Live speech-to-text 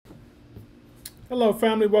Hello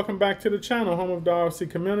family, welcome back to the channel, home of the RC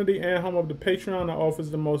community and home of the Patreon that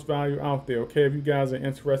offers the most value out there. Okay, if you guys are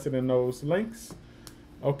interested in those links,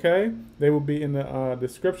 okay, they will be in the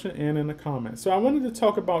description and in the comments. So I wanted to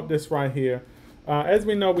talk about this right here. As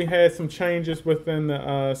we know, we had some changes within the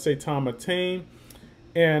Saitama team.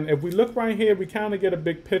 And if we look right here, we kind of get a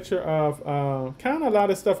big picture of kind of a lot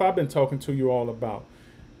of stuff I've been talking to you all about.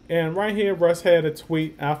 And right here, Russ had a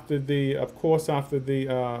tweet after the, after the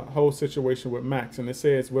whole situation with Max. And it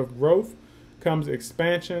says, with growth comes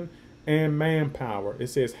expansion and manpower. It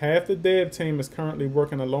says, half the dev team is currently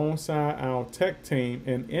working alongside our tech team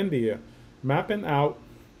in India, mapping out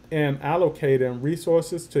and allocating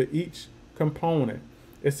resources to each component.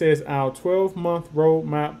 It says, our 12-month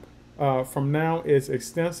roadmap from now is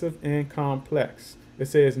extensive and complex. It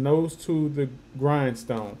says, nose to the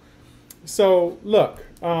grindstone. So look,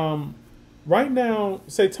 right now,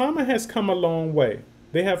 Saitama has come a long way.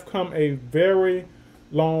 They have come a very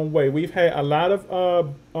long way. We've had a lot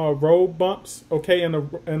of road bumps, okay, in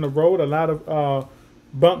the road, a lot of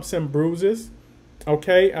bumps and bruises,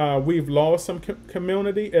 okay. We've lost some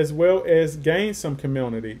community as well as gained some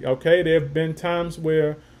community, okay. There have been times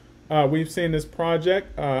where we've seen this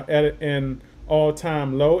project at an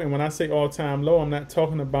all-time low, and when I say all-time low, I'm not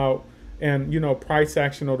talking about and price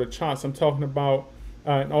action or the charts. I'm talking about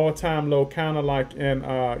an all-time low, kind of like in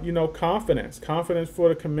confidence for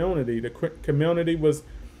the community. The community was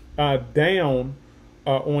down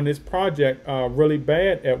on this project really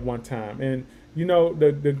bad at one time. And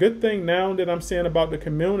the good thing now that I'm saying about the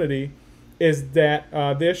community is that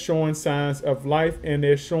they're showing signs of life and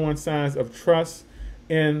they're showing signs of trust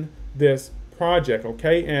in this project,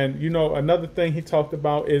 okay. And another thing he talked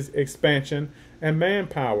about is expansion and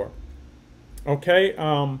manpower. Okay,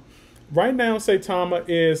 right now Saitama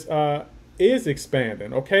is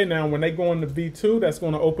expanding. Okay, now when they go into V2, that's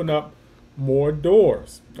going to open up more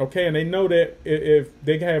doors. Okay, and they know that if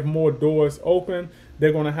they have more doors open,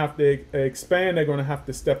 they're going to have to expand. They're going to have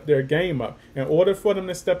to step their game up. In order for them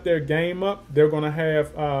to step their game up, they're going to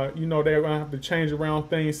have, they're going to have to change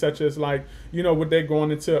around things such as like, what they're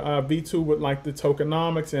going into V2 with like the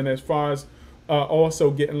tokenomics, and as far as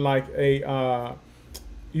also getting like a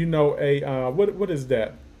what is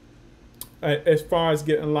that? As far as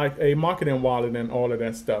getting like a marketing wallet and all of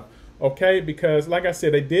that stuff, okay? Because like I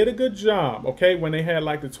said, they did a good job, okay, when they had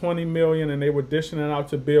like the 20 million and they were dishing it out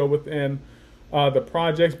to build within the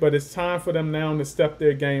projects. But it's time for them now to step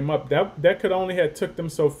their game up. That could only have took them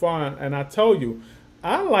so far, and I told you,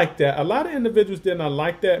 I like that. A lot of individuals did not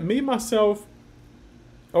like that. Me myself,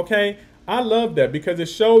 okay, I love that because it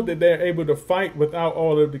showed that they're able to fight without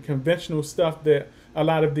all of the conventional stuff that a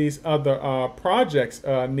lot of these other projects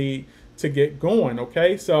need to get going,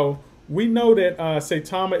 okay? So we know that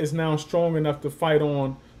Saitama is now strong enough to fight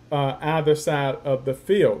on either side of the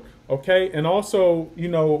field, okay? And also,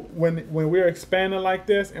 when we're expanding like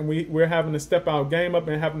this and we're having to step our game up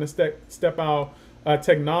and having to step our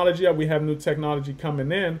technology up, we have new technology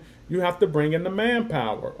coming in, you have to bring in the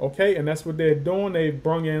manpower, okay? And that's what they're doing. They've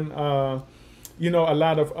brought in, a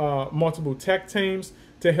lot of multiple tech teams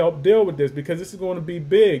to help deal with this, because this is going to be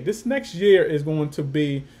big. This next year is going to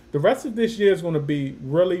be, the rest of this year is going to be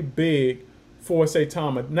really big for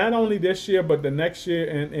Saitama. Not only this year, but the next year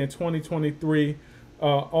in 2023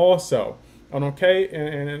 also. Okay,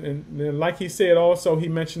 and like he said also, he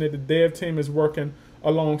mentioned that the dev team is working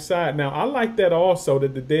alongside. Now, I like that also,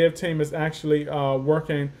 that the dev team is actually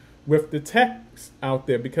working with the techs out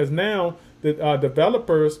there, because now the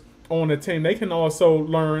developers on the team, they can also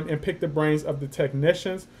learn and pick the brains of the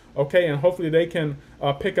technicians, okay, and hopefully they can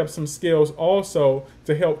pick up some skills also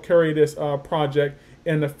to help carry this project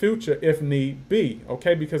in the future if need be,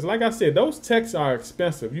 okay, because like I said, those techs are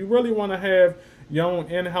expensive. You really want to have your own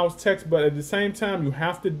in-house techs, but at the same time, you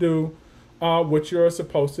have to do what you're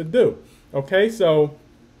supposed to do, okay. So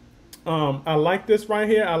I like this right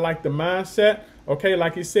here. I like the mindset. Okay,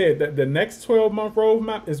 like he said, that the next 12-month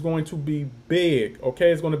roadmap is going to be big.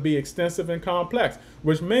 Okay, it's going to be extensive and complex,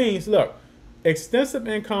 which means, look, extensive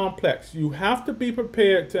and complex. You have to be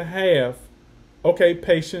prepared to have, okay,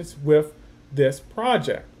 patience with this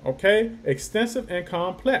project. Okay, extensive and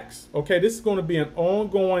complex. Okay, this is going to be an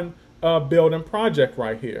ongoing building project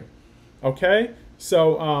right here. Okay,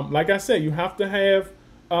 so like I said, you have to have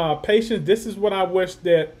patience. This is what I wish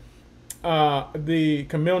that the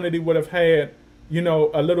community would have had,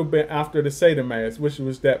 a little bit after the SAITAMASK, which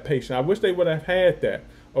was that patient. I wish they would have had that,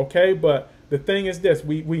 okay? But the thing is this,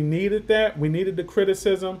 we needed that. We needed the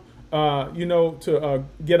criticism, to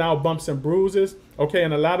get our bumps and bruises, okay?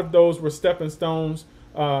 And a lot of those were stepping stones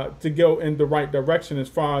to go in the right direction as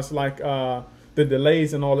far as like the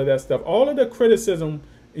delays and all of that stuff. All of the criticism,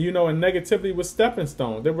 you know, and negativity was stepping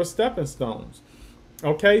stones. There were stepping stones.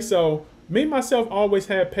 Okay, so me myself always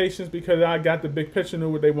had patience because I got the big picture, knew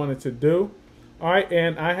what they wanted to do. All right,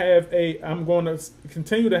 and I'm going to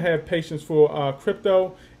continue to have patience for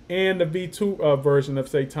crypto and the V2 version of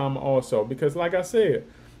Saitama also, because like I said,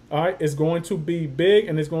 all right, it's going to be big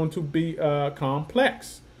and it's going to be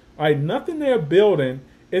complex. All right, nothing they're building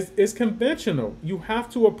is conventional. You have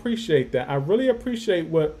to appreciate that. I really appreciate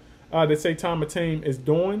what the Saitama team is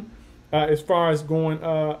doing as far as going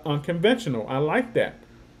unconventional. I like that.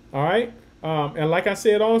 All right. And like I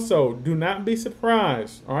said also, do not be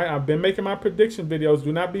surprised. All right. I've been making my prediction videos.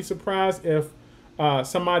 Do not be surprised if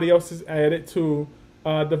somebody else is added to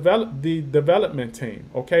the development team.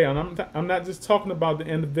 Okay. And I'm not just talking about the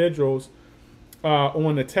individuals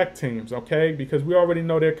on the tech teams. Okay. Because we already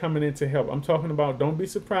know they're coming in to help. I'm talking about, don't be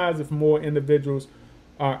surprised if more individuals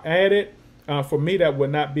are added. For me, that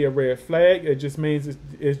would not be a red flag. It just means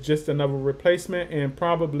it's just another replacement and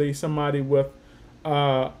probably somebody with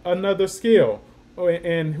another skill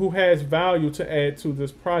and who has value to add to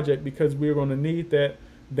this project, because we're going to need that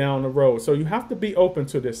down the road. So you have to be open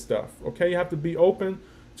to this stuff. Okay, you have to be open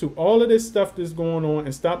to all of this stuff that's going on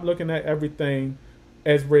and stop looking at everything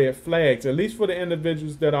as red flags, at least for the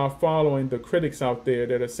individuals that are following the critics out there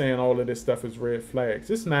that are saying all of this stuff is red flags.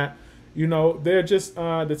 It's not. You know, they're just,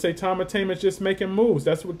 the Saitama team is just making moves.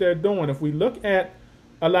 That's what they're doing. If we look at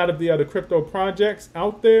a lot of the other crypto projects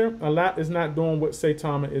out there, a lot is not doing what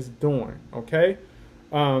Saitama is doing, okay?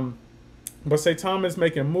 But Saitama is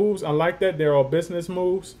making moves. I like that. They're all business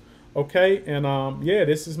moves, okay? And, yeah,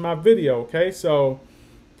 this is my video, okay? So,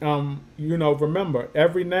 you know, remember,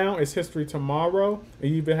 every now is history tomorrow. And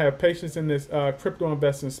you either have patience in this crypto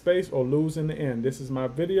investing space or lose in the end. This is my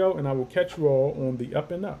video, and I will catch you all on the up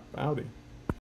and up. Howdy.